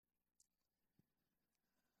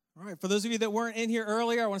All right, for those of you that weren't in here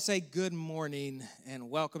earlier, I want to say good morning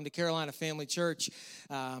and welcome to Carolina Family Church.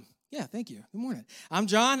 Thank you. Good morning. I'm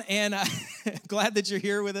John, and glad that you're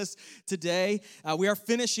here with us today. We are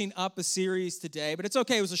finishing up a series today, but it's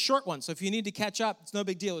okay. It was a short one, so if you need to catch up, it's no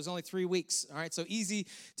big deal. It was only 3 weeks, all right? So easy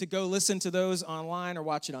to go listen to those online or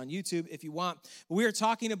watch it on YouTube if you want. But we are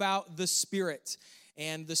talking about the Spirit,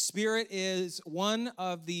 and the Spirit is one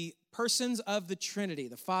of the persons of the Trinity,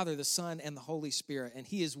 the Father, the Son, and the Holy Spirit. And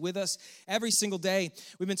He is with us every single day.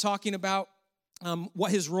 We've been talking about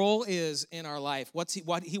what His role is in our life, what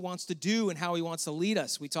He wants to do and how He wants to lead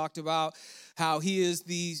us. We talked about how He is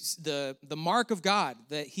the mark of God,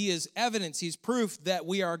 that He is evidence, He's proof that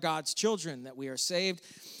we are God's children, that we are saved.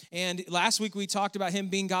 And last week we talked about Him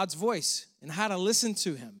being God's voice and how to listen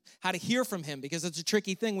to Him, how to hear from Him, because it's a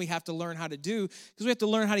tricky thing we have to learn how to do, because we have to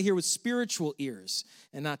learn how to hear with spiritual ears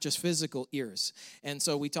and not just physical ears. And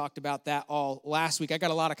so we talked about that all last week. I got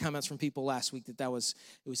a lot of comments from people last week that it was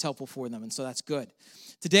helpful for them, and so that's good.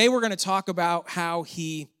 Today we're going to talk about how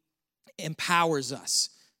He empowers us,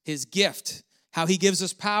 His gift, how He gives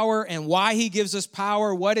us power and why He gives us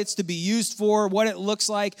power, what it's to be used for, what it looks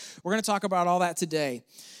like. We're going to talk about all that today.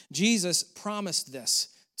 Jesus promised this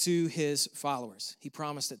to His followers. He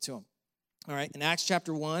promised it to them. All right, in Acts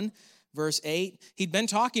chapter 1, verse 8, He'd been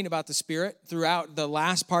talking about the Spirit throughout the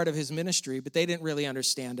last part of His ministry, but they didn't really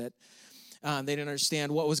understand it. They didn't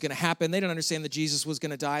understand what was going to happen. They didn't understand that Jesus was going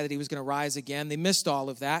to die, that He was going to rise again. They missed all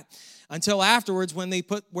of that until afterwards when they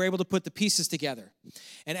were able to put the pieces together.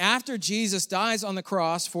 And after Jesus dies on the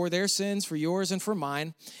cross for their sins, for yours and for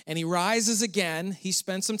mine, and He rises again, He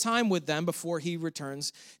spends some time with them before He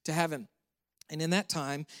returns to heaven. And in that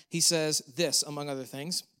time, He says this, among other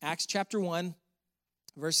things. Acts chapter 1,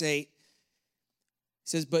 verse 8, He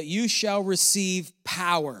says, "But you shall receive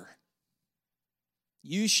power.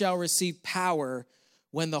 You shall receive power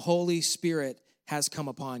when the Holy Spirit has come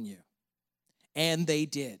upon you." And they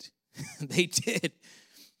did. They did.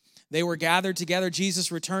 They were gathered together.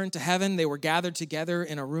 Jesus returned to heaven. They were gathered together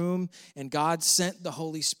in a room, and God sent the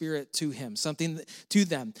Holy Spirit to them, something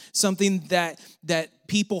that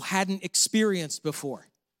people hadn't experienced before.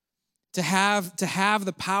 To have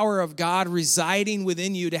the power of God residing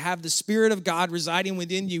within you, to have the Spirit of God residing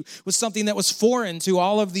within you was something that was foreign to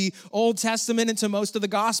all of the Old Testament and to most of the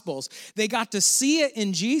Gospels. They got to see it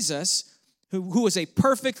in Jesus, who was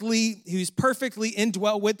who's perfectly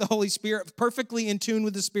indwelt with the Holy Spirit, perfectly in tune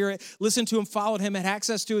with the Spirit, listened to Him, followed Him, had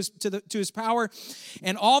access to his power.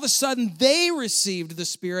 And all of a sudden, they received the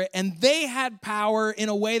Spirit, and they had power in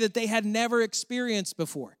a way that they had never experienced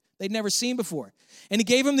before. They'd never seen before. And He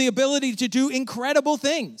gave them the ability to do incredible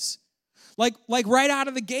things. Like right out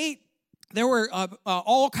of the gate, there were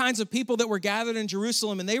all kinds of people that were gathered in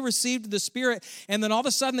Jerusalem, and they received the Spirit, and then all of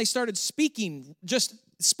a sudden they started speaking just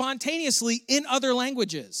spontaneously in other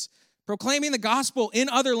languages, proclaiming the gospel in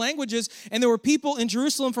other languages. And there were people in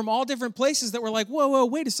Jerusalem from all different places that were like, whoa,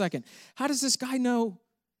 wait a second. How does this guy know?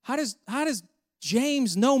 How does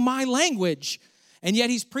James know my language? And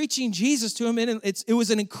yet he's preaching Jesus to him, and it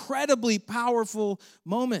was an incredibly powerful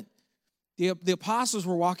moment. The apostles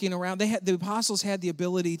were walking around. The apostles had the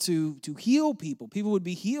ability to heal people. People would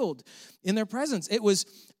be healed in their presence. It was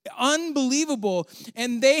unbelievable,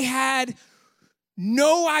 and they had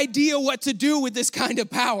no idea what to do with this kind of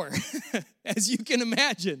power, as you can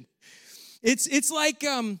imagine. It's like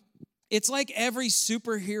every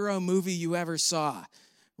superhero movie you ever saw,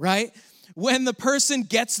 right? When the person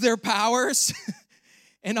gets their powers.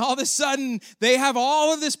 And all of a sudden, they have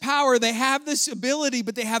all of this power, they have this ability,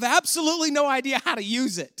 but they have absolutely no idea how to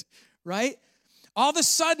use it, right? All of a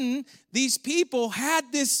sudden, these people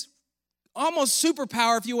had this almost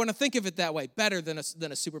superpower, if you want to think of it that way, better than a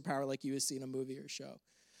superpower like you would see in a movie or show.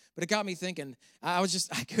 But it got me thinking. I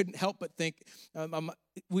couldn't help but think.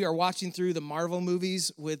 We are watching through the Marvel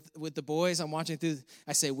movies with the boys. I'm watching through.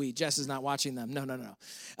 I say we. Jess is not watching them. No.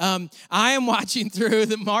 I am watching through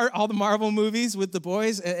all the Marvel movies with the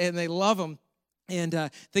boys, and they love them.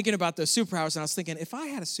 And thinking about those superpowers, and I was thinking, if I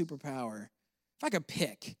had a superpower, if I could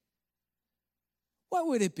pick, what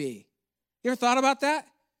would it be? You ever thought about that?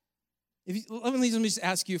 Let me just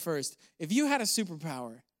ask you first. If you had a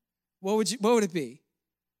superpower, what would it be?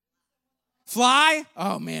 Fly?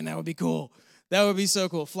 Oh, man, that would be cool. That would be so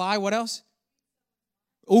cool. Fly, what else?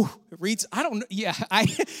 Oh, reads. I don't know. Yeah,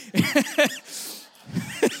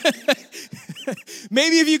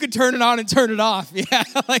 maybe if you could turn it on and turn it off. Yeah,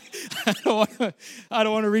 like I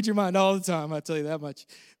don't want to read your mind all the time. I'll tell you that much.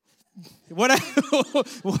 What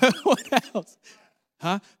else?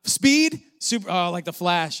 Huh? Speed? Like the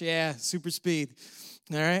Flash. Yeah, super speed.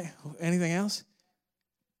 All right. Anything else?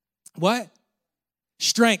 What?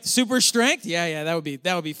 Strength, super strength. Yeah, that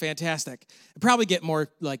would be fantastic. I'd probably get more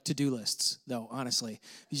like to-do lists, though. Honestly,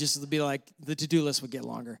 you just be like the to-do list would get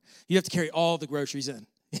longer. You have to carry all the groceries in,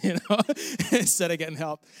 instead of getting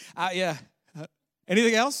help. Yeah.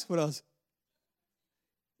 Anything else? What else?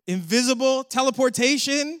 Invisible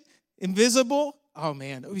teleportation. Invisible. Oh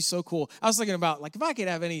man, that would be so cool. I was thinking about like if I could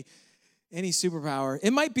have any superpower, it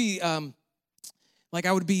might be like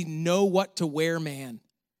I would be know what to wear man.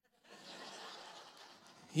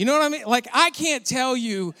 You know what I mean? Like, I can't tell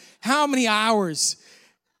you how many hours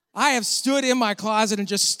I have stood in my closet and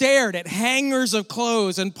just stared at hangers of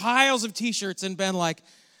clothes and piles of T-shirts and been like,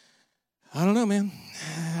 I don't know, man.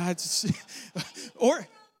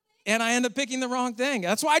 And I end up picking the wrong thing.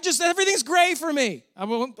 That's why everything's gray for me. I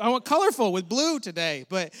want colorful with blue today.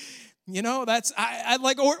 But, that's, I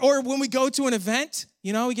like, or when we go to an event,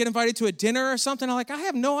 we get invited to a dinner or something. I'm like, I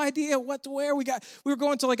have no idea what to wear. We were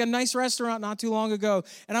going to like a nice restaurant not too long ago,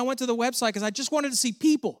 and I went to the website because I just wanted to see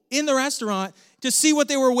people in the restaurant to see what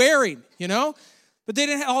they were wearing, But they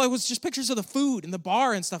didn't. It was just pictures of the food and the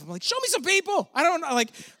bar and stuff. I'm like, show me some people. I don't know. Like,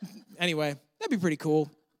 anyway, that'd be pretty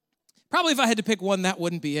cool. Probably if I had to pick one, that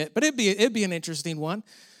wouldn't be it, but it'd be an interesting one,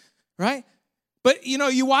 right? But,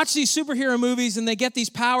 you watch these superhero movies and they get these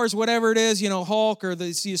powers, whatever it is, Hulk or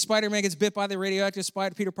Spider-Man gets bit by the radioactive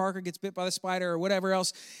spider, Peter Parker gets bit by the spider or whatever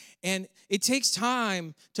else. And it takes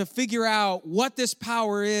time to figure out what this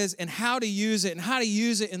power is and how to use it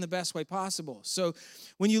in the best way possible. So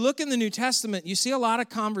when you look in the New Testament, you see a lot of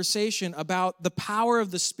conversation about the power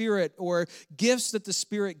of the Spirit or gifts that the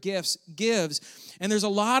Spirit gives. And there's a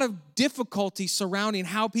lot of difficulty surrounding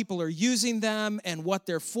how people are using them and what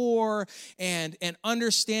they're for and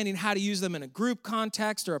understanding how to use them in a group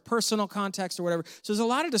context or a personal context or whatever. So there's a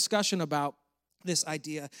lot of discussion about this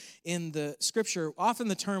idea in the scripture. Often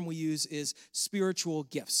the term we use is spiritual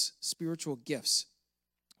gifts,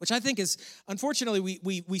 which I think is, unfortunately,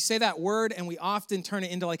 we say that word and we often turn it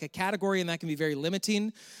into like a category, and that can be very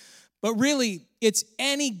limiting. But really, it's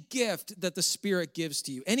any gift that the Spirit gives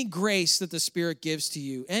to you, any grace that the Spirit gives to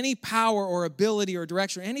you, any power or ability or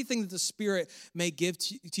direction, anything that the Spirit may give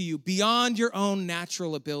to you beyond your own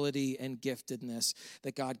natural ability and giftedness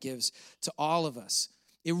that God gives to all of us.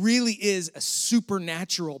 It really is a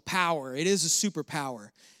supernatural power. It is a superpower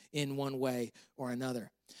in one way or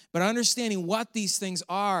another. But understanding what these things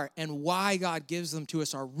are and why God gives them to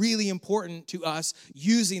us are really important to us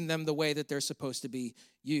using them the way that they're supposed to be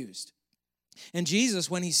used. And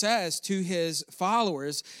Jesus, when he says to his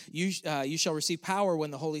followers, you shall receive power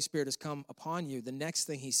when the Holy Spirit has come upon you, the next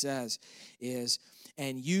thing he says is,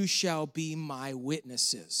 and you shall be my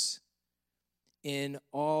witnesses in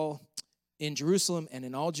Jerusalem and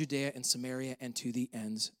in all Judea and Samaria and to the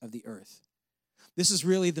ends of the earth. This is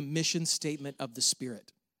really the mission statement of the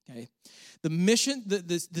Spirit. Okay, the mission,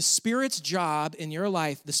 the Spirit's job in your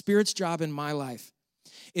life, the Spirit's job in my life,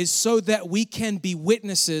 is so that we can be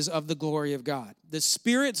witnesses of the glory of God. The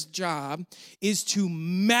Spirit's job is to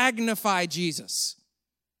magnify Jesus.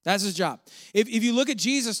 That's his job. If you look at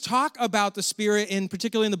Jesus talk about the Spirit,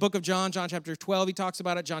 particularly in the book of John chapter 12, he talks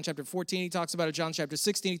about it. John chapter 14, he talks about it. John chapter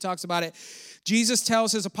 16, he talks about it. Jesus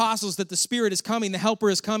tells his apostles that the Spirit is coming, the Helper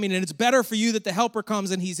is coming, and it's better for you that the Helper comes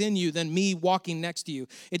and he's in you than me walking next to you.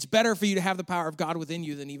 It's better for you to have the power of God within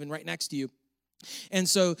you than even right next to you. And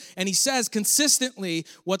he says consistently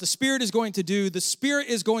what the Spirit is going to do. The Spirit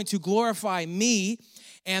is going to glorify me,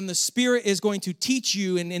 and the Spirit is going to teach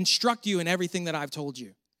you and instruct you in everything that I've told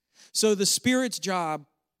you. So the Spirit's job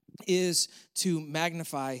is to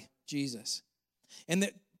magnify Jesus.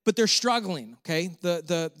 But they're struggling, okay?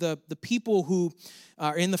 The people who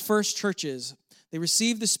are in the first churches, they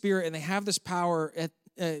receive the Spirit and they have this power,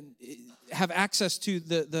 have access to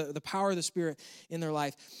the power of the Spirit in their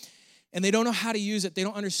life. And they don't know how to use it. They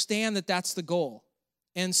don't understand that that's the goal.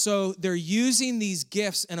 And so they're using these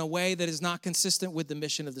gifts in a way that is not consistent with the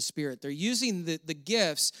mission of the Spirit. They're using the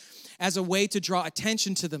gifts as a way to draw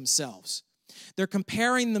attention to themselves. They're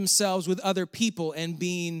comparing themselves with other people and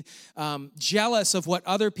being jealous of what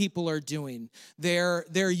other people are doing. They're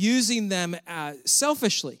using them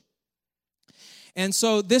selfishly. And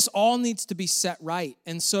so this all needs to be set right.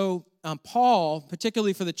 And so Paul,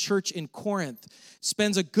 particularly for the church in Corinth,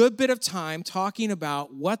 spends a good bit of time talking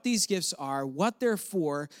about what these gifts are, what they're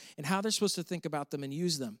for, and how they're supposed to think about them and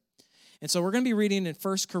use them. And so we're going to be reading in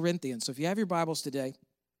 1 Corinthians. So if you have your Bibles today,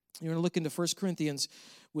 you're going to look into 1 Corinthians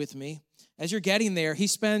with me. As you're getting there, he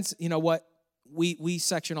spends, what we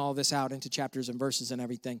section all of this out into chapters and verses and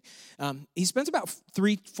everything. He spends about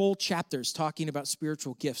 3 full chapters talking about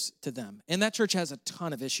spiritual gifts to them. And that church has a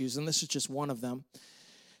ton of issues, and this is just one of them.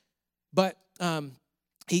 But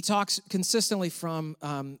he talks consistently from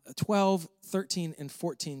 12, 13, and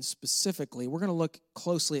 14 specifically. We're going to look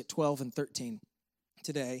closely at 12 and 13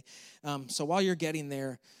 today. So while you're getting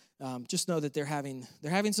there, just know that they're having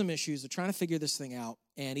some issues. They're trying to figure this thing out.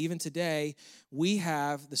 And even today, we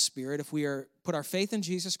have the Spirit. If we put our faith in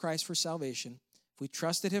Jesus Christ for salvation, if we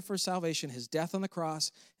trusted him for salvation, his death on the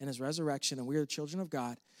cross and his resurrection, and we are the children of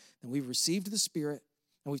God, then we've received the Spirit.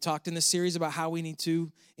 And we've talked in this series about how we need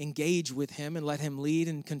to engage with him and let him lead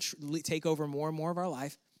and take over more and more of our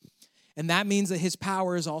life. And that means that his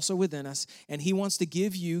power is also within us, and he wants to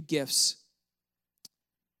give you gifts.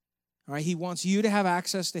 All right, he wants you to have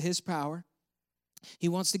access to his power. He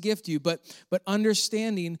wants to gift you, but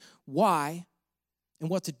understanding why and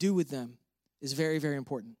what to do with them is very, very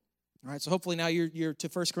important. All right, so hopefully now you're to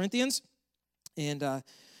 1 Corinthians, and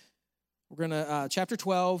we're going to, chapter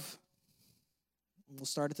 12, we'll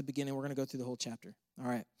start at the beginning. We're going to go through the whole chapter. All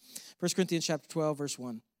right, 1 Corinthians chapter 12, verse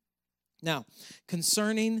 1. Now,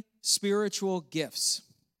 concerning spiritual gifts,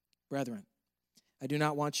 brethren, I do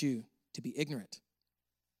not want you to be ignorant.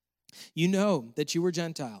 You know that you were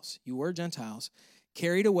Gentiles,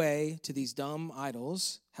 carried away to these dumb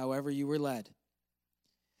idols, however you were led.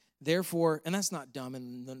 Therefore, and that's not dumb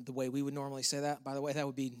in the way we would normally say that. By the way, that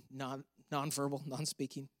would be non-verbal,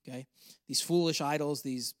 non-speaking, okay? These foolish idols,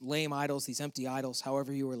 these lame idols, these empty idols,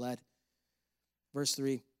 however you were led. Verse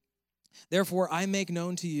 3, therefore I make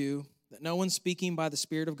known to you that no one speaking by the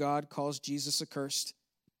Spirit of God calls Jesus accursed,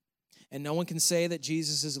 and no one can say that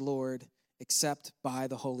Jesus is Lord except by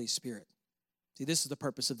the Holy Spirit. See, this is the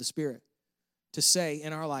purpose of the Spirit, to say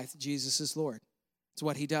in our life that Jesus is Lord. It's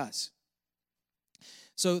what he does.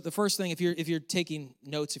 So the first thing, if you're taking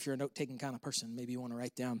notes, if you're a note-taking kind of person, maybe you want to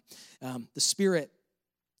write down, the Spirit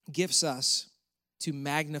gifts us to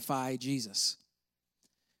magnify Jesus.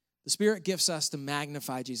 The Spirit gifts us to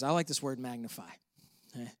magnify Jesus. I like this word magnify.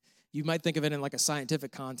 You might think of it in like a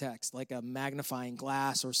scientific context, like a magnifying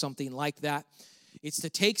glass or something like that. It's to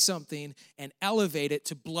take something and elevate it,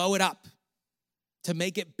 to blow it up, to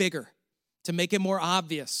make it bigger, to make it more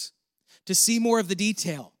obvious, to see more of the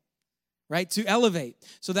detail, right? To elevate.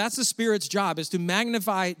 So that's the Spirit's job, is to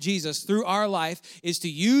magnify Jesus through our life, is to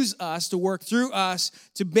use us, to work through us,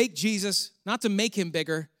 to make Jesus, not to make him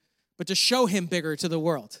bigger, but to show him bigger to the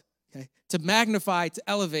world, okay? To magnify, to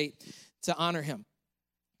elevate, to honor him.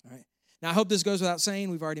 All right. Now, I hope this goes without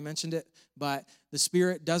saying. We've already mentioned it, but the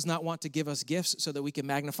Spirit does not want to give us gifts so that we can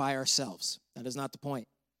magnify ourselves. That is not the point.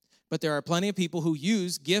 But there are plenty of people who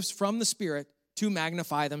use gifts from the Spirit to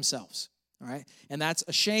magnify themselves. All right? And that's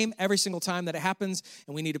a shame every single time that it happens,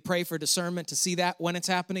 and we need to pray for discernment to see that when it's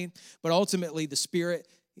happening. But ultimately, the Spirit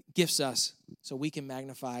gifts us so we can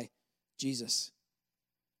magnify Jesus.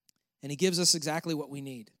 And he gives us exactly what we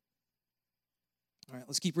need. All right,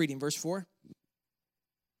 let's keep reading. Verse 4.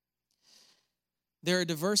 There are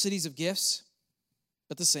diversities of gifts,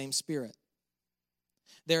 but the same Spirit.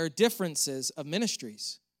 There are differences of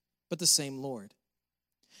ministries, but the same Lord.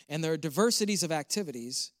 And there are diversities of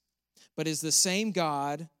activities, but is the same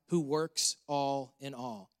God who works all in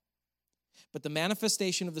all. But the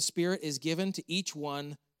manifestation of the Spirit is given to each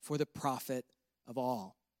one for the profit of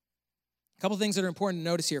all. A couple things that are important to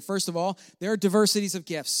notice here. First of all, there are diversities of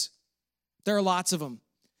gifts. There are lots of them.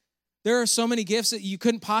 There are so many gifts that you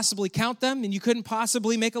couldn't possibly count them, and you couldn't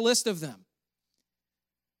possibly make a list of them,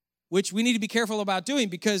 which we need to be careful about doing,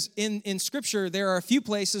 because in Scripture, there are a few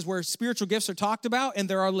places where spiritual gifts are talked about, and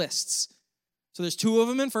there are lists. So there's two of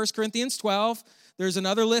them in 1 Corinthians 12. There's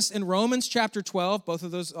another list in Romans chapter 12. Both of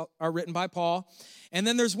those are written by Paul. And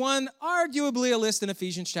then there's one, arguably a list in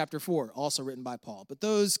Ephesians chapter 4, also written by Paul. But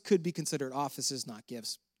those could be considered offices, not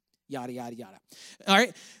gifts, yada, yada, yada. All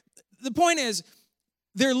right? The point is,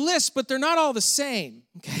 they're lists, but they're not all the same.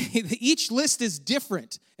 Okay? Each list is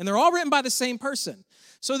different, and they're all written by the same person.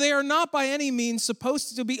 So they are not by any means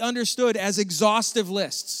supposed to be understood as exhaustive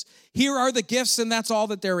lists. Here are the gifts, and that's all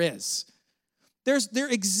that there is. There are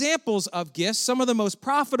examples of gifts, some of the most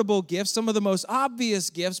profitable gifts, some of the most obvious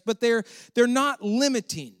gifts, but they're not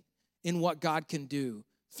limiting in what God can do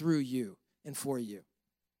through you and for you.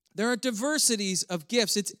 There are diversities of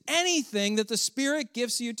gifts. It's anything that the Spirit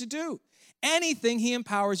gifts you to do. Anything he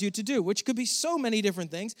empowers you to do, which could be so many different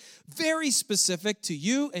things, very specific to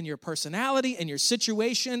you and your personality and your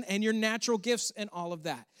situation and your natural gifts and all of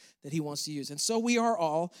that he wants to use. And so we are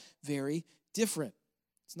all very different.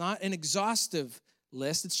 It's not an exhaustive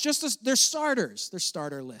list. It's just, they're starters. They're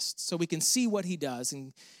starter lists. So we can see what he does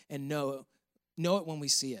and know it when we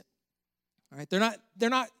see it. All right? They're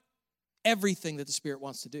not everything that the Spirit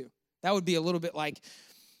wants to do. That would be a little bit like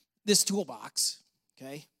this toolbox,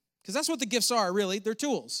 okay? Because that's what the gifts are, really. They're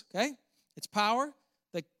tools, okay? It's power,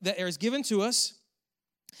 that is given to us.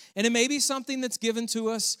 And it may be something that's given to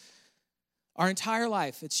us our entire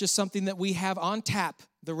life. It's just something that we have on tap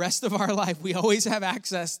the rest of our life. We always have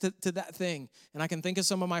access to that thing. And I can think of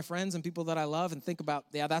some of my friends and people that I love and think about,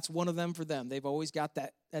 yeah, that's one of them for them. They've always got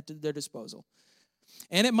that at their disposal.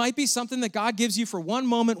 And it might be something that God gives you for one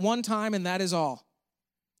moment, one time, and that is all.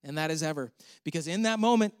 And that is ever. Because in that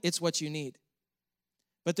moment, it's what you need.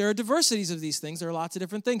 But there are diversities of these things. There are lots of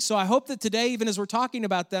different things. So I hope that today, even as we're talking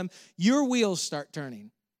about them, your wheels start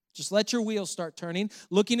turning. Just let your wheels start turning,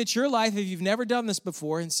 looking at your life if you've never done this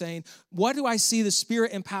before and saying, what do I see the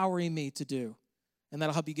Spirit empowering me to do? And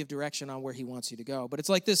that'll help you give direction on where he wants you to go. But it's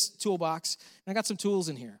like this toolbox. And I got some tools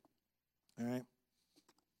in here. All right.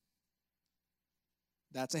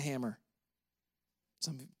 That's a hammer.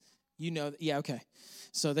 Yeah, okay.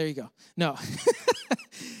 So there you go. No.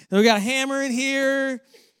 We got a hammer in here.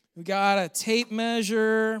 We got a tape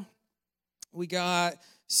measure. We got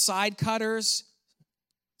side cutters.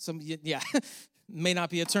 May not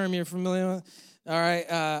be a term you're familiar with. All right.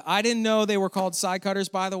 I didn't know they were called side cutters,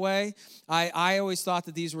 by the way. I always thought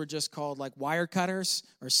that these were just called like wire cutters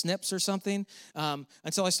or snips or something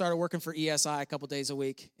until I started working for ESI a couple days a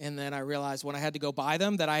week. And then I realized when I had to go buy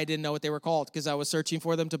them that I didn't know what they were called because I was searching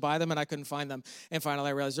for them to buy them and I couldn't find them. And finally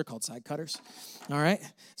I realized they're called side cutters. All right.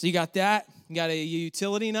 So you got that. You got a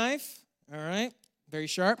utility knife. All right. Very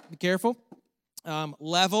sharp. Be careful.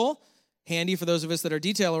 Level. Handy for those of us that are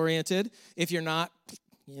detail-oriented. If you're not,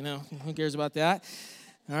 who cares about that?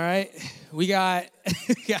 All right. We got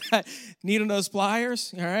needle-nose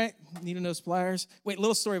pliers. All right. Needle-nose pliers. Wait,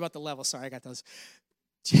 little story about the level. Sorry, I got those.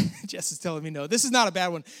 Jess is telling me no. This is not a bad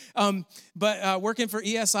one. But working for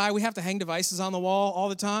ESI, we have to hang devices on the wall all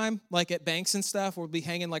the time, like at banks and stuff. We'll be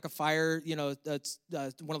hanging like a fire,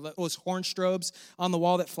 one of those horn strobes on the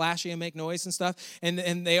wall that flash and make noise and stuff. And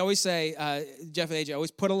they always say, Jeff and AJ,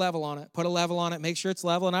 always put a level on it, make sure it's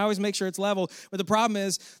level. And I always make sure it's level. But the problem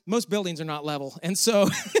is most buildings are not level. And so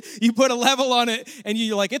you put a level on it and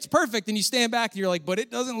you're like, it's perfect. And you stand back and you're like, but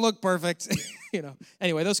it doesn't look perfect.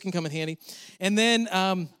 Anyway, those can come in handy. And then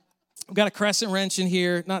we've got a crescent wrench in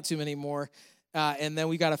here, not too many more. And then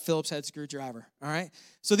we got a Phillips head screwdriver, all right?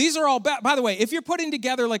 So these are all, by the way, if you're putting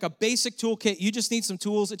together like a basic toolkit, you just need some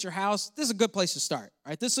tools at your house, this is a good place to start,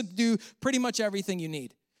 all right? This will do pretty much everything you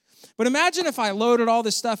need. But imagine if I loaded all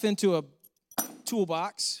this stuff into a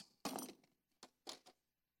toolbox.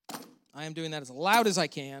 I am doing that as loud as I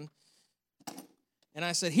can. And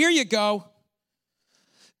I said, here you go.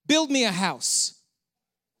 Build me a house.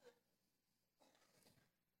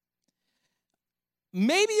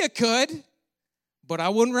 Maybe you could, but I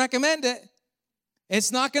wouldn't recommend it.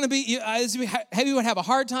 It's not going to be, you would have a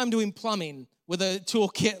hard time doing plumbing with a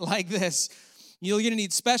toolkit like this. You're going to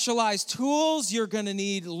need specialized tools. You're going to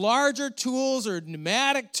need larger tools or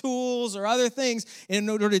pneumatic tools or other things in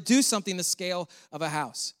order to do something the scale of a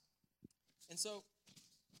house. And so,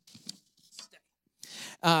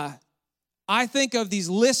 I think of these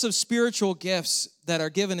lists of spiritual gifts that are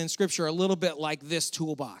given in Scripture a little bit like this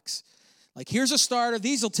toolbox. Like, here's a starter.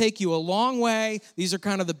 These will take you a long way. These are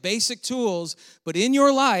kind of the basic tools. But in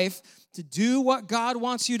your life, to do what God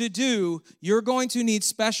wants you to do, you're going to need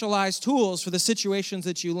specialized tools for the situations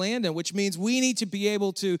that you land in, which means we need to be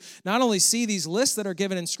able to not only see these lists that are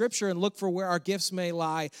given in Scripture and look for where our gifts may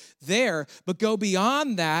lie there, but go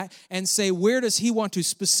beyond that and say, where does He want to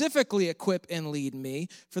specifically equip and lead me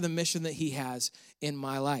for the mission that He has in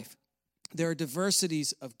my life? There are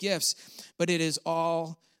diversities of gifts, but it is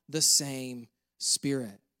all the same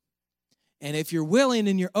Spirit. And if you're willing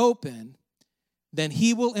and you're open, then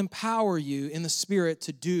He will empower you in the Spirit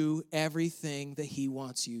to do everything that He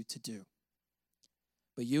wants you to do.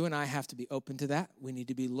 But you and I have to be open to that. We need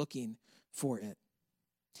to be looking for it.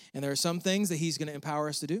 And there are some things that He's going to empower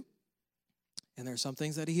us to do, and there are some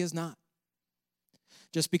things that He is not.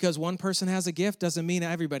 Just because one person has a gift doesn't mean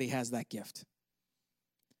everybody has that gift.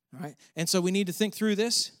 All right? And so we need to think through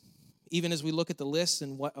this, even as we look at the list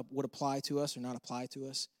and what would apply to us or not apply to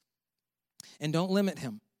us. And don't limit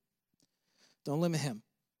Him. Don't limit Him.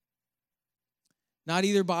 Not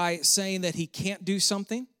either by saying that He can't do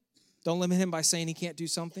something. Don't limit Him by saying He can't do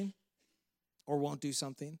something or won't do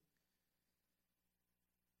something.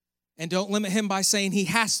 And don't limit Him by saying He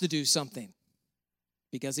has to do something,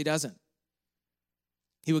 because He doesn't.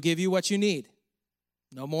 He will give you what you need.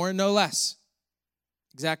 No more and no less.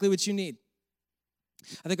 Exactly what you need.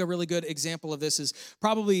 I think a really good example of this is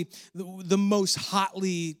probably the most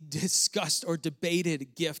hotly discussed or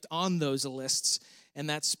debated gift on those lists, and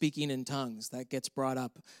that's speaking in tongues. That gets brought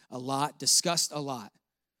up a lot, discussed a lot.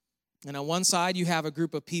 And on one side, you have a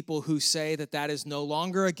group of people who say that that is no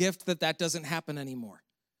longer a gift, that that doesn't happen anymore.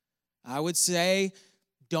 I would say,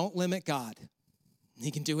 don't limit God. He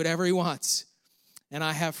can do whatever he wants. And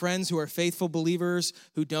I have friends who are faithful believers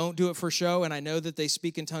who don't do it for show, and I know that they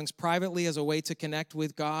speak in tongues privately as a way to connect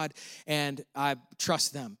with God, and I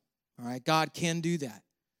trust them. All right, God can do that.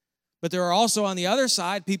 But there are also on the other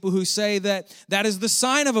side people who say that that is the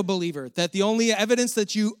sign of a believer, that the only evidence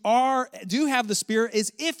that you do have the Spirit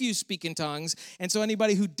is if you speak in tongues, and so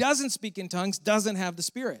anybody who doesn't speak in tongues doesn't have the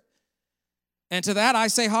Spirit. And to that I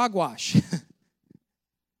say hogwash.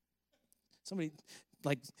 Somebody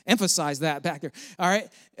emphasize that back there. All right,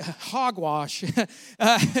 hogwash.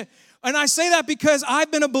 And I say that because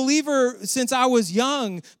I've been a believer since I was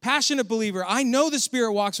young, passionate believer. I know the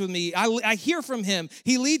Spirit walks with me. I hear from him.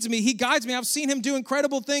 He leads me. He guides me. I've seen him do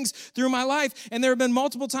incredible things through my life. And there have been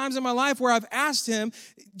multiple times in my life where I've asked him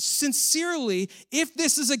sincerely, if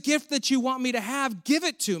this is a gift that you want me to have, give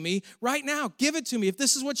it to me right now. Give it to me. If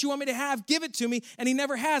this is what you want me to have, give it to me. And he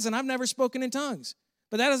never has, and I've never spoken in tongues.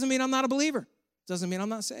 But that doesn't mean I'm not a believer. It doesn't mean I'm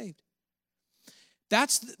not saved.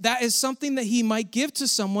 That is something that he might give to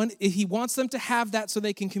someone if he wants them to have that so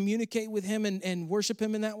they can communicate with him and worship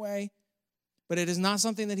him in that way. But it is not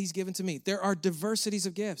something that he's given to me. There are diversities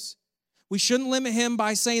of gifts. We shouldn't limit him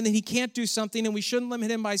by saying that he can't do something, and we shouldn't limit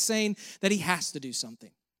him by saying that he has to do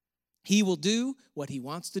something. He will do what he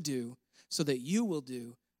wants to do so that you will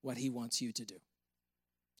do what he wants you to do.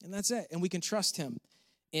 And that's it. And we can trust him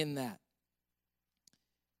in that.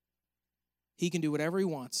 He can do whatever he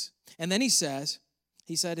wants. And then he said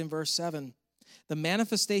in verse 7, the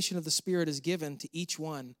manifestation of the Spirit is given to each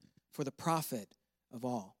one for the profit of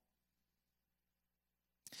all.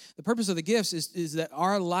 The purpose of the gifts is that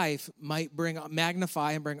our life might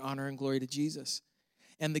magnify and bring honor and glory to Jesus.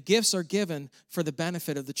 And the gifts are given for the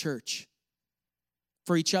benefit of the church,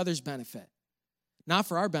 for each other's benefit, not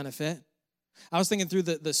for our benefit. I was thinking through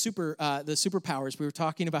the superpowers we were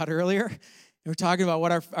talking about earlier. We're talking about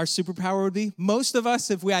what our superpower would be. Most of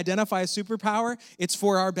us, if we identify a superpower, it's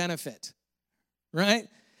for our benefit, right?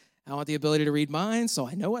 I want the ability to read minds, so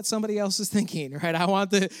I know what somebody else is thinking, right? I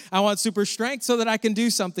want super strength so that I can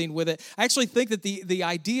do something with it. I actually think that the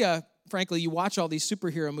idea, frankly, you watch all these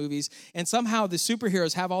superhero movies, and somehow the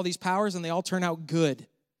superheroes have all these powers, and they all turn out good.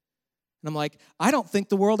 And I'm like, I don't think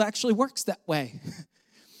the world actually works that way.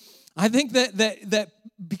 I think that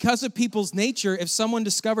because of people's nature, if someone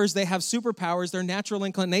discovers they have superpowers, their natural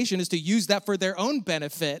inclination is to use that for their own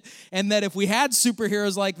benefit. And that if we had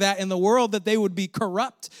superheroes like that in the world, that they would be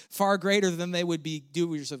corrupt far greater than they would be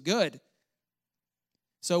doers of good.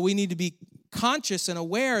 So we need to be conscious and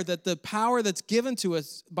aware that the power that's given to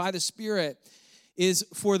us by the Spirit is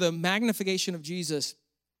for the magnification of Jesus,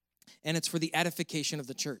 and it's for the edification of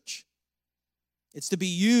the church. It's to be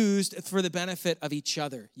used for the benefit of each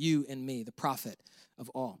other, you and me, the profit of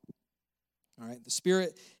all. All right, the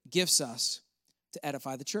Spirit gifts us to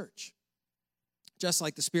edify the church, just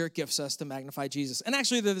like the Spirit gifts us to magnify Jesus. And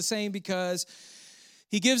actually, they're the same because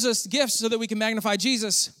he gives us gifts so that we can magnify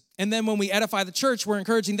Jesus, and then when we edify the church, we're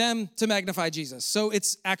encouraging them to magnify Jesus. So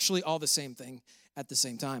it's actually all the same thing at the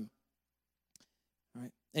same time. All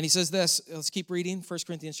right, and he says this. Let's keep reading. 1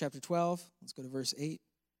 Corinthians chapter 12. Let's go to verse 8.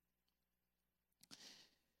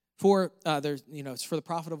 It's for the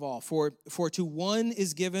profit of all. For to one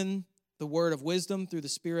is given the word of wisdom through the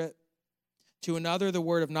Spirit, to another the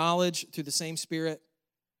word of knowledge through the same Spirit,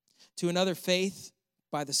 to another faith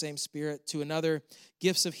by the same Spirit, to another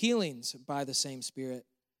gifts of healings by the same Spirit,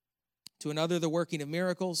 to another the working of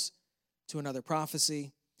miracles, to another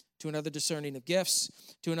prophecy, to another discerning of gifts,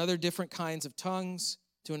 to another different kinds of tongues,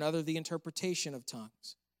 to another the interpretation of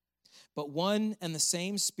tongues. But one and the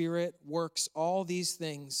same Spirit works all these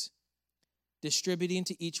things, distributing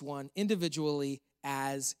to each one individually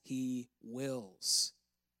as he wills.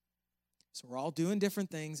 So we're all doing different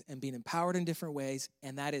things and being empowered in different ways,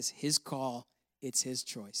 and that is his call. It's his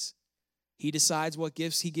choice. He decides what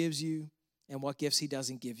gifts he gives you and what gifts he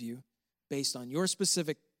doesn't give you based on your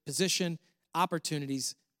specific position,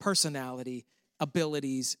 opportunities, personality,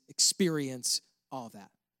 abilities, experience, all that.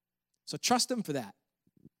 So trust him for that.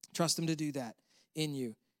 Trust him to do that in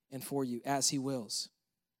you and for you as he wills.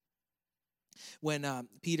 When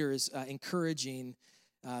Peter is encouraging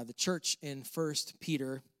the church in 1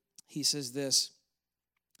 Peter, he says this.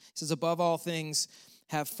 He says, above all things,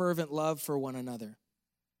 have fervent love for one another,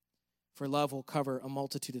 for love will cover a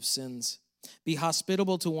multitude of sins. Be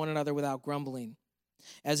hospitable to one another without grumbling.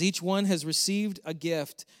 As each one has received a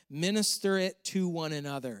gift, minister it to one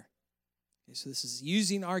another. Okay, so this is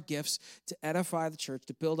using our gifts to edify the church,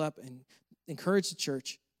 to build up and encourage the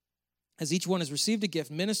church. As each one has received a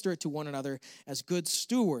gift, minister it to one another as good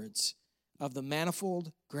stewards of the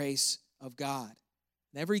manifold grace of God.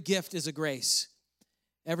 And every gift is a grace.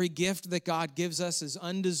 Every gift that God gives us is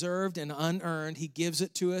undeserved and unearned. He gives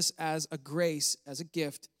it to us as a grace, as a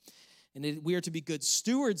gift. And we are to be good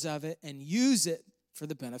stewards of it and use it for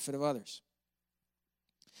the benefit of others.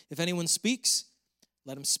 If anyone speaks,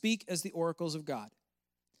 let him speak as the oracles of God.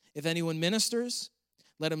 If anyone ministers,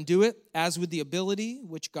 let him do it as with the ability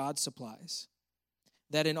which God supplies,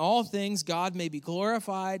 that in all things God may be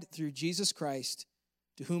glorified through Jesus Christ,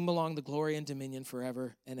 to whom belong the glory and dominion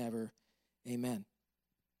forever and ever. Amen.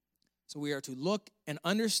 So we are to look and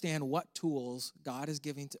understand what tools God is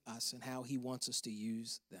giving to us and how he wants us to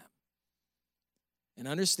use them. And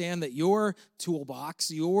understand that your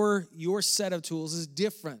toolbox, your set of tools is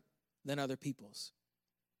different than other people's.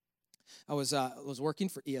 I was working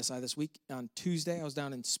for ESI this week. On Tuesday, I was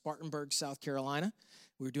down in Spartanburg, South Carolina.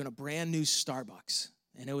 We were doing a brand new Starbucks.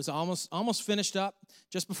 And it was almost finished up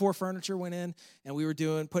just before furniture went in. And we were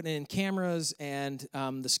putting in cameras and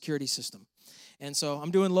the security system. And so I'm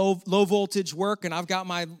doing low voltage work, and I've got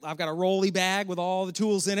a rolly bag with all the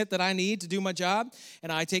tools in it that I need to do my job,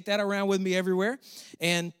 and I take that around with me everywhere.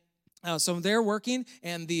 And so they're working,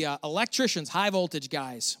 and the electricians, high voltage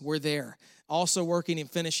guys, were there, also working and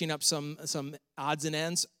finishing up some odds and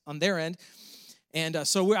ends on their end. And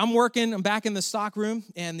so I'm working. I'm back in the stock room,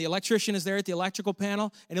 and the electrician is there at the electrical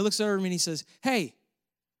panel, and he looks over at me and he says, "Hey,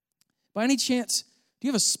 by any chance, do you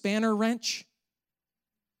have a spanner wrench?"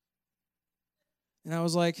 And I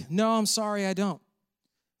was like, "No, I'm sorry, I don't."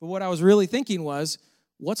 But what I was really thinking was,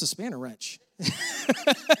 what's a spanner wrench?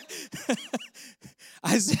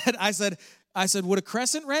 I said, would a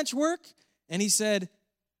crescent wrench work? And he said,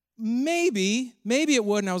 maybe it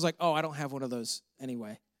would. And I was like, oh, I don't have one of those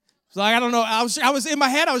anyway. So I don't know. I was in my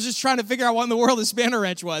head, I was just trying to figure out what in the world a spanner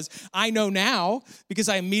wrench was. I know now because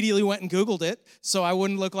I immediately went and Googled it so I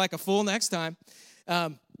wouldn't look like a fool next time.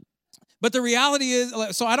 But the reality is,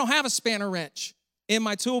 so I don't have a spanner wrench in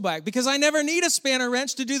my tool bag because I never need a spanner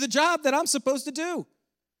wrench to do the job that I'm supposed to do,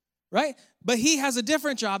 right? But he has a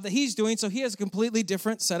different job that he's doing, so he has a completely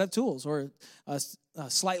different set of tools or a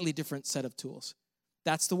slightly different set of tools.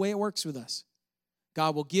 That's the way it works with us.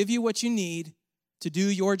 God will give you what you need to do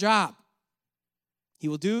your job. He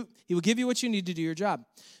will give you what you need to do your job.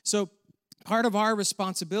 So part of our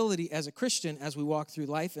responsibility as a Christian as we walk through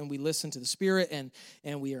life and we listen to the Spirit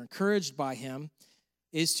and we are encouraged by him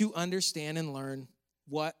is to understand and learn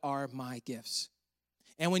what are my gifts.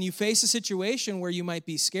 And when you face a situation where you might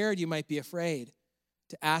be scared, you might be afraid,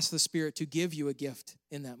 to ask the Spirit to give you a gift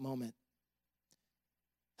in that moment.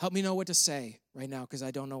 Help me know what to say right now because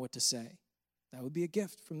I don't know what to say. That would be a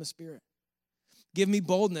gift from the Spirit. Give me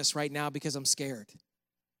boldness right now because I'm scared.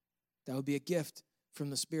 That would be a gift from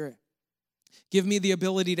the Spirit. Give me the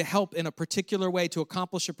ability to help in a particular way to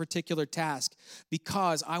accomplish a particular task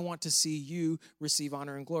because I want to see you receive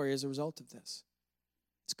honor and glory as a result of this.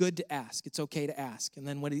 It's good to ask. It's okay to ask. And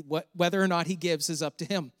then whether or not he gives is up to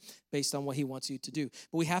him based on what he wants you to do.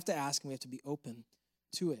 But we have to ask and we have to be open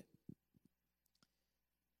to it.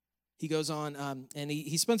 He goes on, and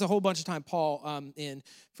he spends a whole bunch of time, Paul, in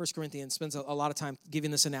 1 Corinthians, spends a lot of time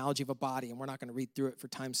giving this analogy of a body, and we're not going to read through it for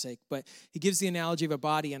time's sake, but he gives the analogy of a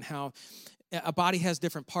body and how a body has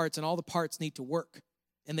different parts, and all the parts need to work,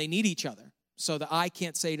 and they need each other. So the eye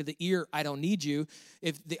can't say to the ear, I don't need you.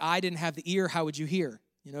 If the eye didn't have the ear, how would you hear?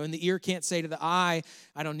 And the ear can't say to the eye,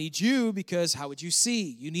 I don't need you, because how would you see?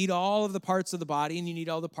 You need all of the parts of the body, and you need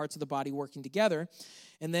all the parts of the body working together.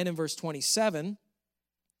 And then in verse 27,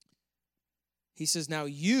 he says, now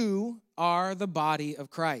you are the body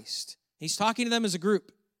of Christ. He's talking to them as a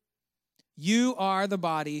group. You are the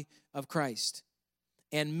body of Christ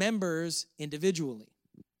and members individually.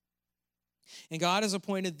 And God has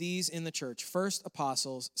appointed these in the church: first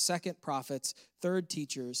apostles, second prophets, third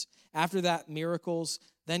teachers, after that miracles,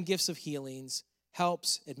 then gifts of healings,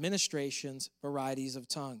 helps, administrations, varieties of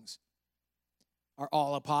tongues. Are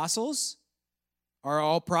all apostles? Are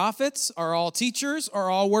all prophets? Are all teachers?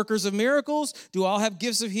 Are all workers of miracles? Do all have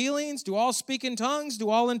gifts of healings? Do all speak in tongues? Do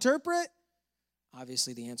all interpret?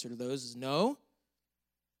 Obviously, the answer to those is no.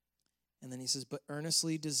 And then he says, but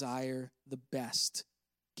earnestly desire the best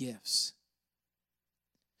gifts.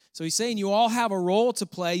 So he's saying you all have a role to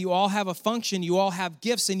play, you all have a function, you all have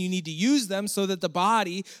gifts, and you need to use them so that the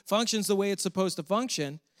body functions the way it's supposed to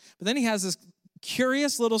function. But then he has this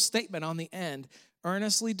curious little statement on the end: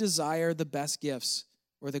 earnestly desire the best gifts,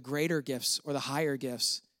 or the greater gifts, or the higher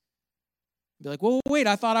gifts. Be like, well, wait,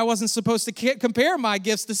 I thought I wasn't supposed to compare my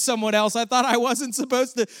gifts to someone else. I thought I was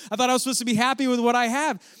supposed to be happy with what I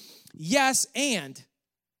have. Yes, and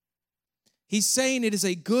He's saying it is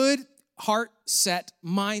a good heart set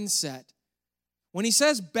mindset. When he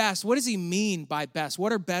says best, what does he mean by best?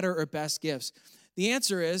 What are better or best gifts? The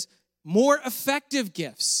answer is more effective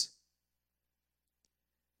gifts.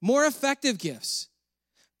 More effective gifts.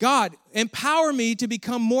 God, empower me to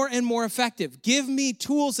become more and more effective. Give me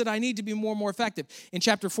tools that I need to be more and more effective. In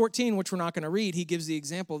chapter 14, which we're not going to read, he gives the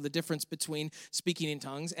example of the difference between speaking in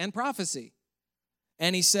tongues and prophecy.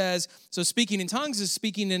 And he says, so speaking in tongues is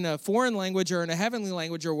speaking in a foreign language or in a heavenly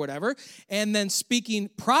language or whatever. And then speaking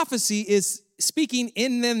prophecy is speaking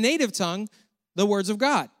in the native tongue, the words of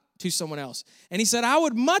God to someone else. And he said, I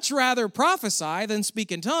would much rather prophesy than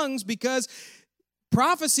speak in tongues because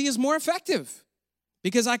prophecy is more effective.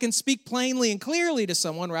 Because I can speak plainly and clearly to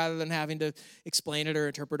someone rather than having to explain it or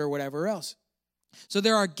interpret or whatever else. So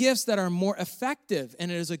there are gifts that are more effective,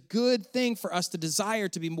 and it is a good thing for us to desire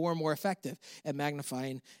to be more and more effective at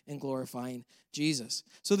magnifying and glorifying Jesus.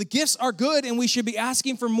 So the gifts are good, and we should be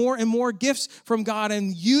asking for more and more gifts from God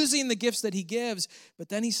and using the gifts that he gives. But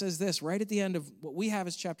then he says this right at the end of what we have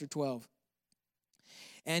is chapter 12.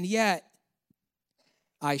 And yet,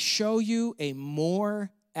 I show you a more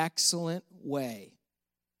excellent way.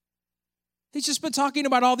 He's just been talking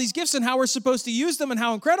about all these gifts and how we're supposed to use them and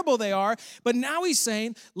how incredible they are. But now he's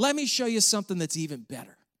saying, let me show you something that's even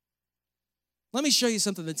better. Let me show you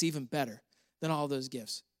something that's even better than all those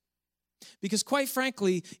gifts. Because quite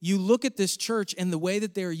frankly, you look at this church and the way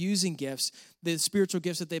that they're using gifts, the spiritual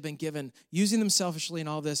gifts that they've been given, using them selfishly and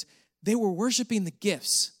all this, they were worshiping the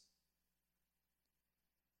gifts.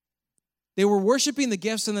 They were worshiping the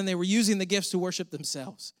gifts and then they were using the gifts to worship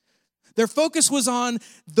themselves. Their focus was on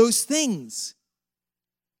those things.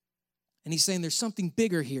 And he's saying there's something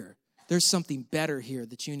bigger here. There's something better here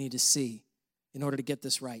that you need to see in order to get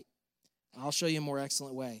this right. I'll show you a more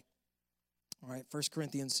excellent way. All right, 1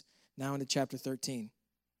 Corinthians, now into chapter 13.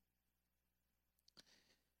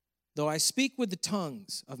 Though I speak with the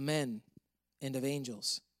tongues of men and of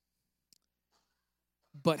angels,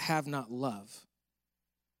 but have not love,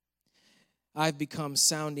 I've become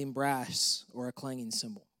sounding brass or a clanging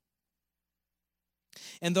cymbal.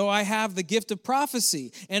 And though I have the gift of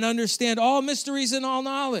prophecy and understand all mysteries and all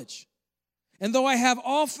knowledge, and though I have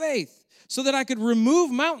all faith so that I could remove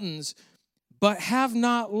mountains, but have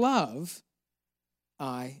not love,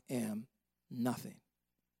 I am nothing.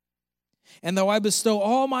 And though I bestow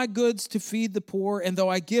all my goods to feed the poor, and though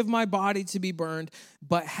I give my body to be burned,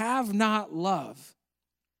 but have not love,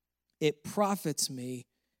 it profits me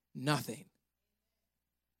nothing.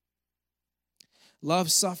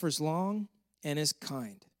 Love suffers long and is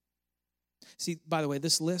kind. See, by the way,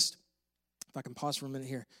 this list, if I can pause for a minute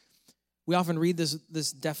here, we often read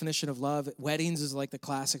this definition of love. Weddings is like the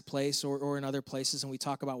classic place or in other places, and we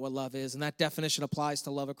talk about what love is, and that definition applies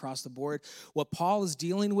to love across the board. What Paul is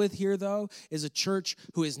dealing with here, though, is a church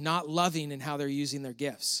who is not loving in how they're using their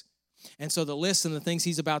gifts. And so the list and the things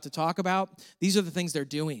he's about to talk about, these are the things they're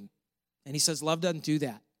doing. And he says love doesn't do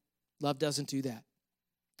that. Love doesn't do that.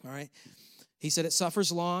 All right? He said it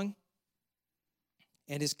suffers long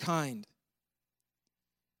and is kind.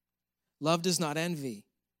 Love does not envy.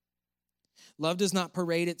 Love does not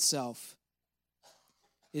parade itself,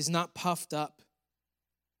 is not puffed up,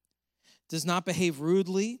 does not behave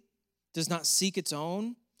rudely, does not seek its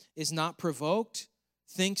own, is not provoked,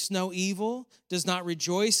 thinks no evil, does not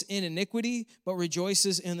rejoice in iniquity, but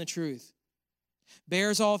rejoices in the truth.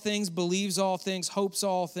 Bears all things, believes all things, hopes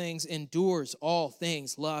all things, endures all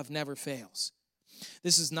things. Love never fails.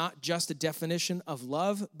 This is not just a definition of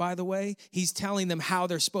love, by the way. He's telling them how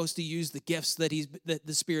they're supposed to use the gifts that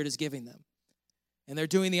the Spirit is giving them. And they're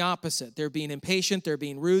doing the opposite. They're being impatient, they're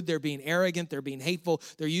being rude, they're being arrogant, they're being hateful.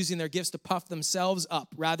 They're using their gifts to puff themselves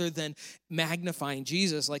up rather than magnifying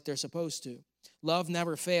Jesus like they're supposed to. Love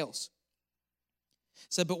never fails.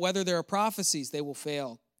 It said, but whether there are prophecies, they will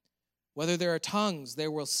fail. Whether there are tongues, they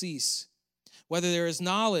will cease. Whether there is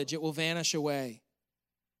knowledge, it will vanish away.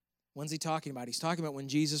 When's he talking about? He's talking about when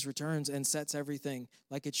Jesus returns and sets everything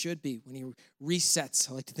like it should be. When he resets,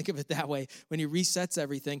 I like to think of it that way. When he resets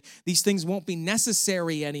everything, these things won't be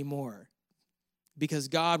necessary anymore because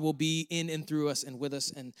God will be in and through us and with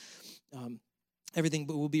us, and everything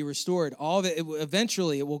will be restored. All of it,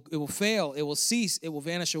 eventually it will fail, it will cease, it will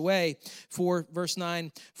vanish away. For verse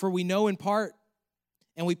 9, for we know in part,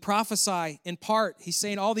 and we prophesy in part. He's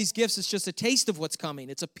saying all these gifts is just a taste of what's coming.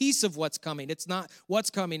 It's a piece of what's coming. It's not what's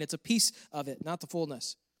coming. It's a piece of it, not the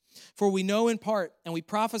fullness. For we know in part, and we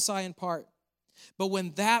prophesy in part. But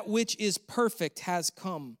when that which is perfect has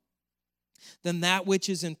come, then that which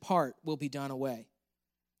is in part will be done away.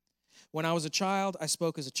 When I was a child, I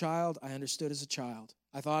spoke as a child. I understood as a child.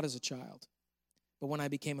 I thought as a child. But when I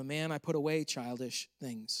became a man, I put away childish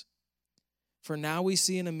things. For now we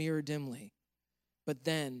see in a mirror dimly, but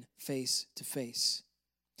then face to face.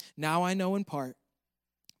 Now I know in part,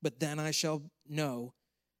 but then I shall know,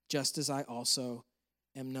 just as I also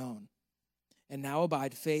am known. And now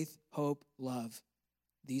abide faith, hope, love,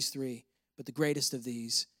 these three. But the greatest of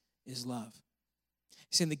these is love.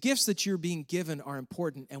 See, and the gifts that you're being given are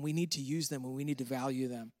important, and we need to use them and we need to value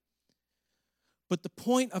them. But the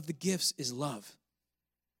point of the gifts is love.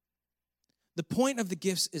 The point of the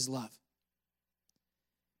gifts is love.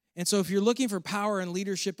 And so if you're looking for power and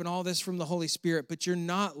leadership and all this from the Holy Spirit, but you're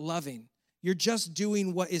not loving, you're just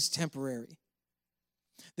doing what is temporary.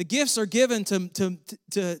 The gifts are given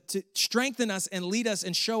to strengthen us and lead us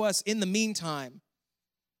and show us in the meantime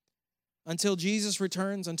until Jesus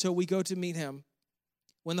returns, until we go to meet him,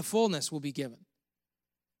 when the fullness will be given.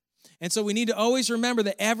 And so we need to always remember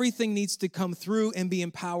that everything needs to come through and be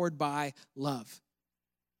empowered by love.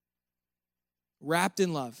 Wrapped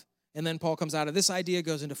in love. And then Paul comes out of this idea,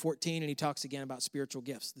 goes into 14, and he talks again about spiritual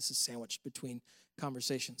gifts. This is sandwiched between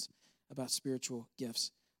conversations about spiritual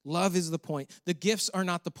gifts. Love is the point. The gifts are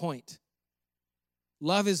not the point.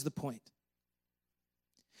 Love is the point.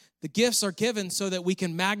 The gifts are given so that we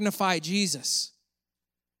can magnify Jesus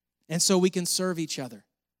and so we can serve each other.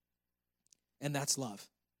 And that's love.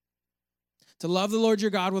 To love the Lord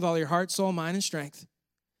your God with all your heart, soul, mind, and strength,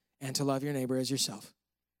 and to love your neighbor as yourself.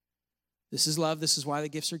 This is love. This is why the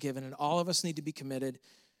gifts are given, and all of us need to be committed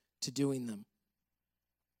to doing them,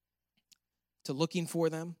 to looking for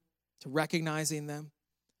them, to recognizing them,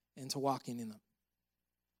 and to walking in them.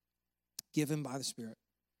 Given by the Spirit.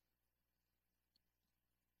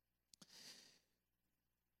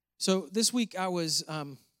 So this week I was,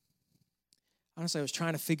 honestly, I was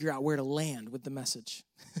trying to figure out where to land with the message.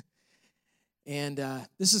 And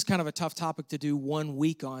this is kind of a tough topic to do 1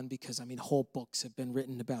 week on because, whole books have been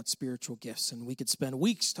written about spiritual gifts, and we could spend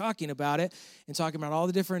weeks talking about it and talking about all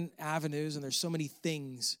the different avenues, and there's so many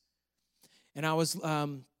things. And I was,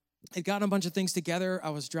 had gotten a bunch of things together.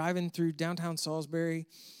 I was driving through downtown Salisbury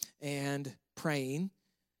and praying,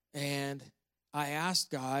 and I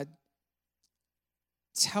asked God,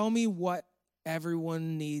 tell me what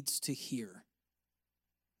everyone needs to hear.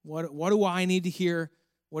 What do I need to hear?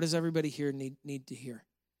 What does everybody here need to hear?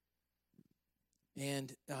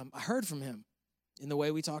 And I heard from him in the way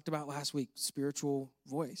we talked about last week, spiritual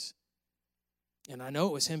voice. And I know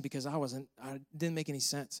it was him because I didn't make any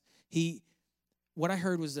sense. What I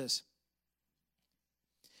heard was this: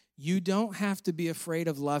 you don't have to be afraid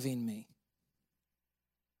of loving me.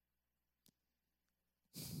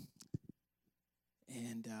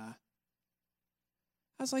 And I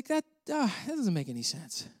was like, that doesn't make any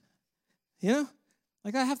sense. You know?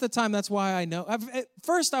 Like, half the time, that's why I know. At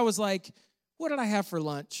first, I was like, what did I have for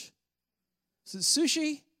lunch? Is it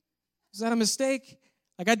sushi? Is that a mistake?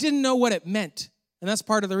 Like, I didn't know what it meant. And that's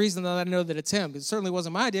part of the reason that I know that it's him. It certainly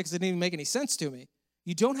wasn't my idea because it didn't even make any sense to me.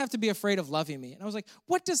 You don't have to be afraid of loving me. And I was like,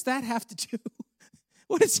 what does that have to do?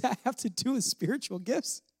 What does that have to do with spiritual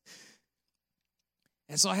gifts?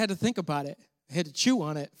 And so I had to think about it. I had to chew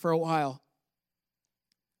on it for a while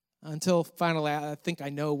until finally I think I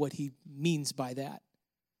know what he means by that.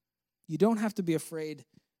 You don't have to be afraid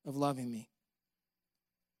of loving me.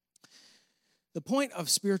 The point of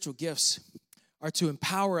spiritual gifts are to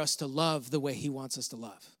empower us to love the way he wants us to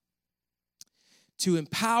love. To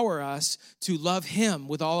empower us to love him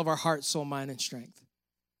with all of our heart, soul, mind, and strength.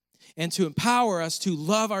 And to empower us to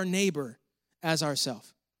love our neighbor as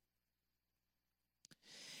ourselves.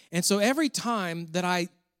 And so every time that I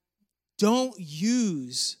don't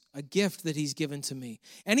use a gift that he's given to me,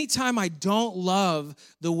 anytime I don't love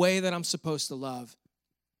the way that I'm supposed to love,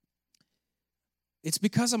 it's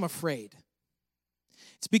because I'm afraid.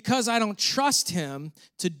 It's because I don't trust him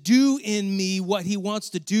to do in me what he wants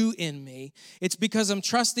to do in me. It's because I'm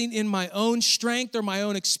trusting in my own strength or my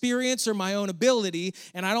own experience or my own ability,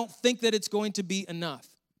 and I don't think that it's going to be enough.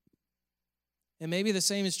 And maybe the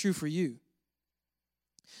same is true for you.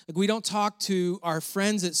 Like, we don't talk to our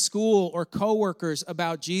friends at school or coworkers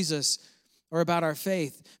about Jesus or about our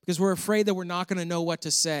faith because we're afraid that we're not going to know what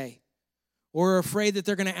to say, or we're afraid that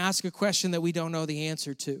they're going to ask a question that we don't know the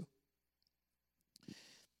answer to.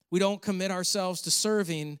 We don't commit ourselves to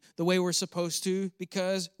serving the way we're supposed to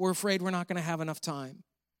because we're afraid we're not going to have enough time.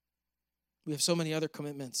 We have so many other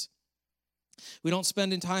commitments. We don't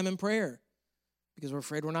spend time in prayer because we're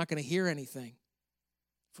afraid we're not going to hear anything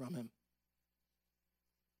from him.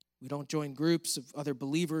 We don't join groups of other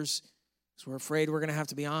believers because we're afraid we're going to have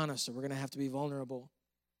to be honest or we're going to have to be vulnerable.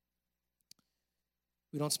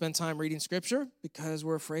 We don't spend time reading Scripture because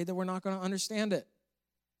we're afraid that we're not going to understand it.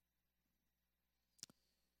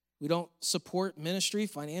 We don't support ministry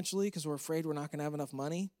financially because we're afraid we're not going to have enough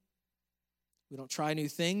money. We don't try new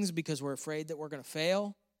things because we're afraid that we're going to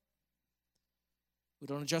fail. We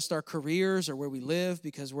don't adjust our careers or where we live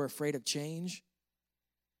because we're afraid of change.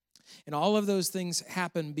 And all of those things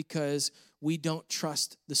happen because we don't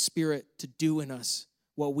trust the Spirit to do in us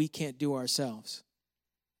what we can't do ourselves.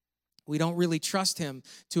 We don't really trust Him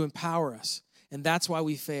to empower us, and that's why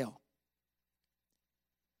we fail.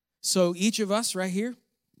 So each of us right here,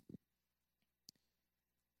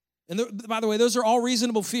 and by the way, those are all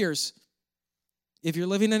reasonable fears. If you're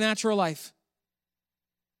living a natural life,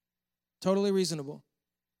 totally reasonable.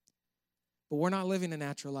 But we're not living a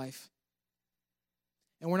natural life.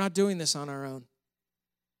 And we're not doing this on our own.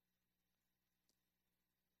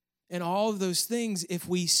 And all of those things, if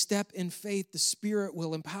we step in faith, the Spirit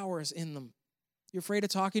will empower us in them. You're afraid of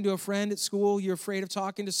talking to a friend at school. You're afraid of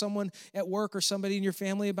talking to someone at work or somebody in your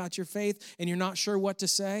family about your faith, and you're not sure what to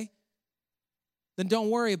say. Then don't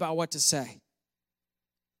worry about what to say.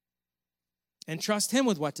 And trust Him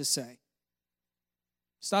with what to say.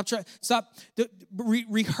 Stop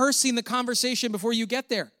rehearsing the conversation before you get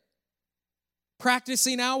there.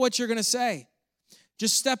 Practicing out what you're going to say.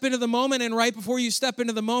 Just step into the moment, and right before you step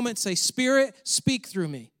into the moment, say, Spirit, speak through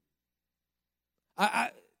me.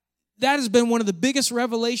 That has been one of the biggest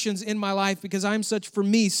revelations in my life because I'm such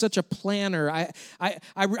a planner.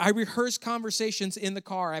 I rehearse conversations in the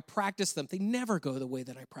car. I practice them. They never go the way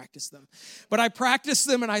that I practice them. But I practice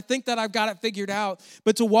them, and I think that I've got it figured out.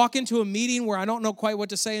 But to walk into a meeting where I don't know quite what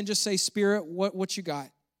to say and just say, Spirit, what you got?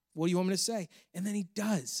 What do you want me to say? And then He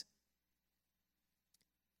does.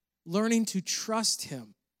 Learning to trust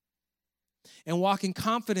Him and walk in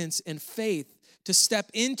confidence and faith to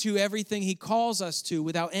step into everything He calls us to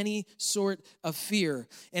without any sort of fear.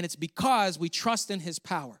 And it's because we trust in His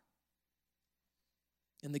power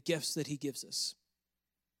and the gifts that He gives us.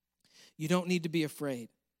 You don't need to be afraid.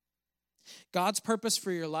 God's purpose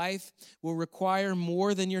for your life will require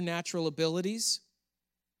more than your natural abilities.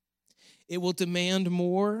 It will demand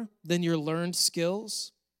more than your learned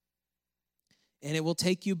skills. And it will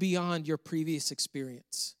take you beyond your previous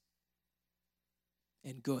experience.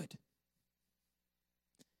 And good.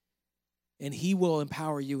 And He will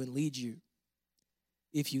empower you and lead you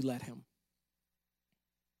if you let Him.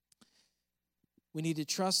 We need to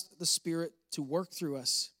trust the Spirit to work through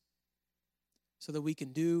us so that we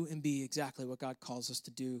can do and be exactly what God calls us to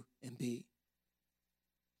do and be.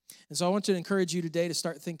 And so I want to encourage you today to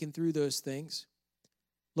start thinking through those things.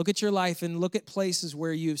 Look at your life and look at places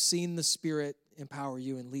where you've seen the Spirit empower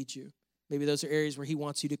you and lead you. Maybe those are areas where He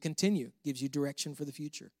wants you to continue, gives you direction for the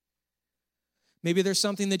future. Maybe there's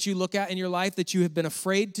something that you look at in your life that you have been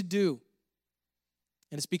afraid to do.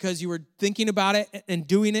 And it's because you were thinking about it and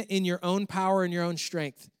doing it in your own power and your own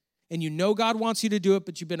strength. And you know God wants you to do it,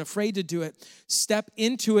 but you've been afraid to do it. Step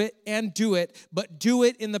into it and do it, but do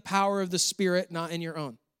it in the power of the Spirit, not in your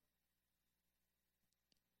own.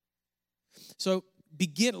 So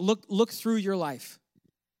look through your life.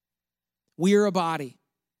 We are a body.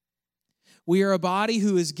 We are a body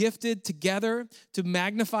who is gifted together to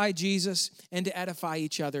magnify Jesus and to edify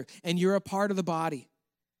each other. And you're a part of the body.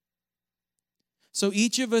 So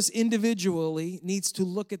each of us individually needs to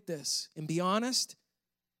look at this and be honest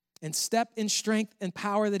and step in strength and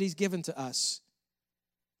power that He's given to us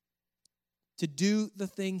to do the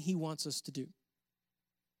thing He wants us to do.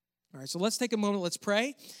 All right, so let's take a moment, let's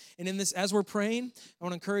pray. And in this, as we're praying, I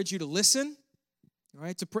want to encourage you to listen. All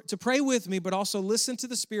right, to pray with me, but also listen to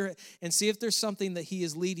the Spirit and see if there's something that He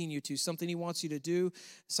is leading you to, something He wants you to do,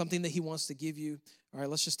 something that He wants to give you. All right,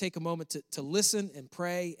 let's just take a moment to listen and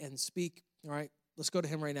pray and speak. All right, let's go to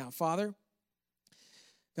Him right now. Father,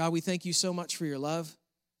 God, we thank You so much for Your love.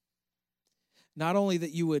 Not only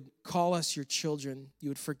that You would call us Your children, You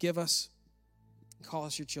would forgive us, call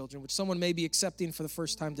us Your children, which someone may be accepting for the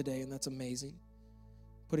first time today, and that's amazing.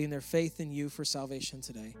 Putting their faith in You for salvation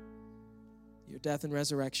today. Your death and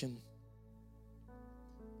resurrection.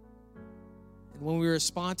 And when we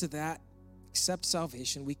respond to that, accept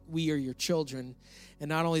salvation, we are Your children. And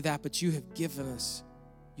not only that, but You have given us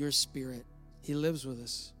Your Spirit. He lives with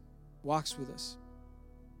us, walks with us,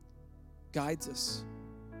 guides us,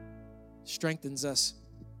 strengthens us.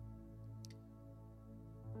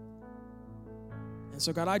 And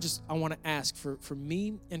so, God, I want to ask for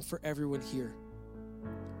me and for everyone here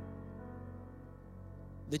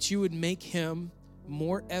that You would make Him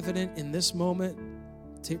more evident in this moment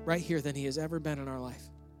right here than He has ever been in our life.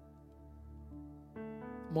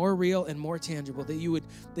 More real and more tangible, that you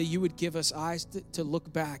would give us eyes to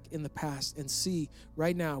look back in the past and see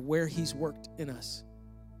right now where He's worked in us,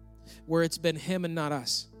 where it's been Him and not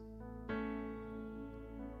us.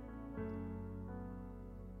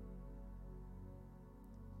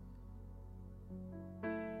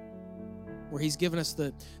 where he's given us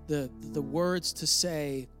the words to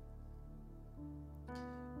say,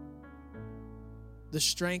 the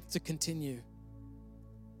strength to continue.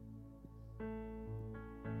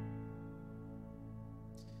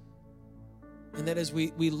 And that as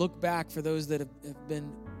we look back, for those that have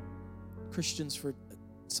been Christians for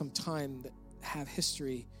some time, that have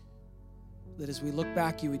history, that as we look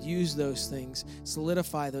back, you would use those things,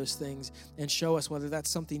 solidify those things, and show us whether that's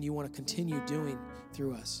something you want to continue doing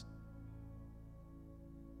through us.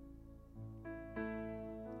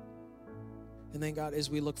 And then, God, as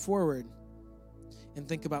we look forward and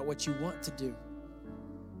think about what you want to do,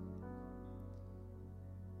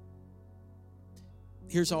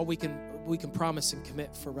 here's all we can promise and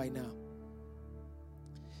commit for right now,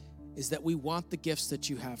 is that we want the gifts that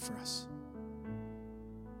you have for us.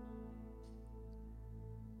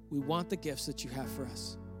 We want the gifts that you have for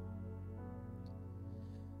us.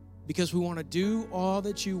 Because we want to do all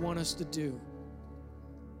that you want us to do.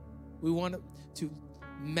 We want to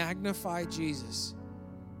magnify Jesus,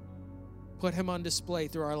 put him on display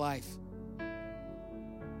through our life.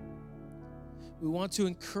 We want to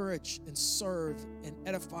encourage and serve and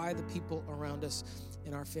edify the people around us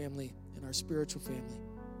in our family, in our spiritual family.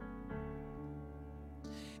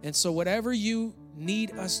 And so whatever you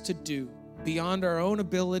need us to do, beyond our own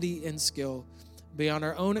ability and skill, beyond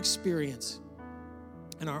our own experience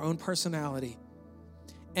and our own personality,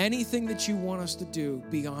 anything that you want us to do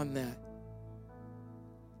beyond that,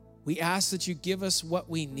 we ask that you give us what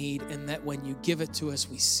we need, and that when you give it to us,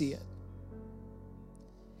 we see it.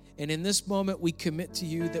 And in this moment, we commit to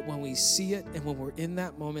you that when we see it and when we're in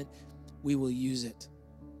that moment, we will use it.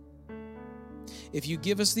 If you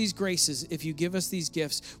give us these graces, if you give us these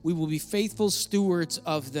gifts, we will be faithful stewards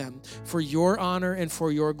of them for your honor and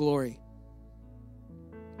for your glory.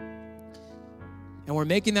 And we're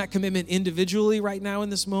making that commitment individually right now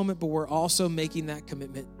in this moment, but we're also making that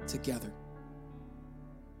commitment together.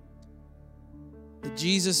 That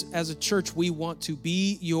Jesus, as a church, we want to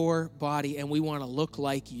be your body and we want to look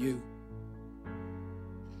like you.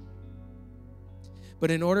 But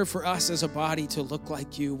in order for us as a body to look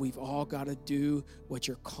like you, we've all got to do what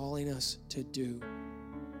you're calling us to do.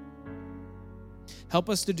 Help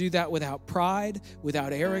us to do that without pride,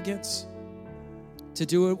 without arrogance, to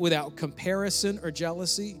do it without comparison or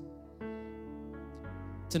jealousy,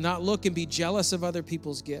 to not look and be jealous of other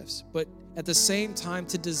people's gifts, but at the same time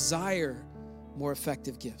to desire more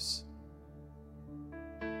effective gifts.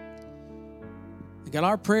 God,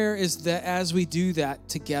 our prayer is that as we do that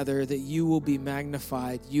together, that you will be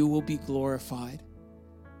magnified, you will be glorified.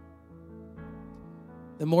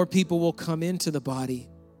 That more people will come into the body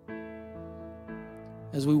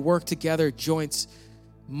as we work together, joints,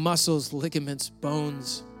 muscles, ligaments,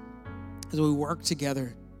 bones, as we work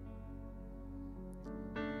together,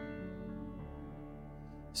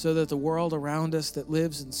 so that the world around us that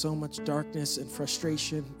lives in so much darkness and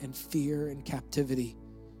frustration and fear and captivity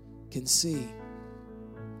can see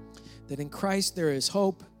that in Christ there is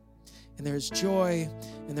hope, and there is joy,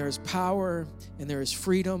 and there is power, and there is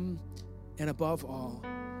freedom, and above all,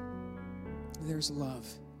 there's love.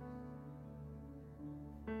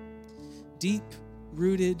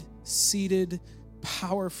 Deep-rooted, seated,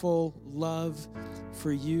 powerful love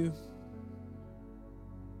for you.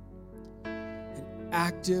 An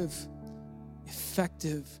active,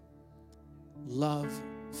 effective love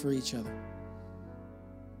for each other.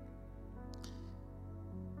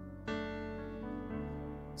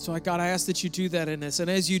 So, God, I ask that you do that in us. And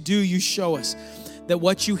as you do, you show us that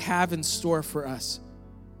what you have in store for us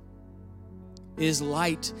is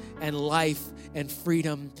light and life and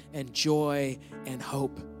freedom and joy and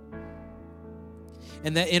hope.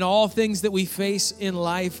 And that in all things that we face in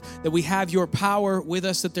life, that we have your power with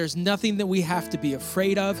us, that there's nothing that we have to be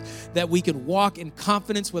afraid of, that we can walk in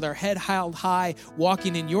confidence with our head held high,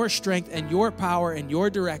 walking in your strength and your power and your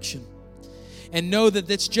direction. And know that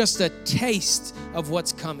it's just a taste of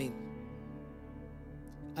what's coming.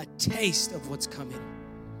 A taste of what's coming.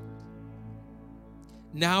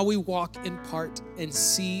 Now we walk in part and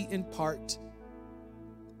see in part,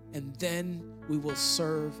 and then we will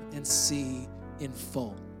serve and see in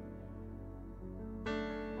full.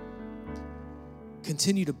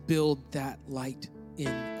 Continue to build that light in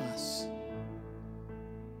us.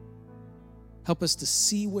 Help us to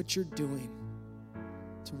see what you're doing,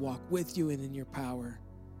 to walk with you and in your power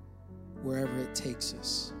wherever it takes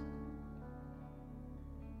us.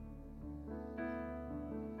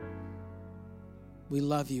 We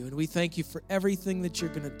love you and we thank you for everything that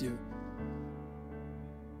you're going to do.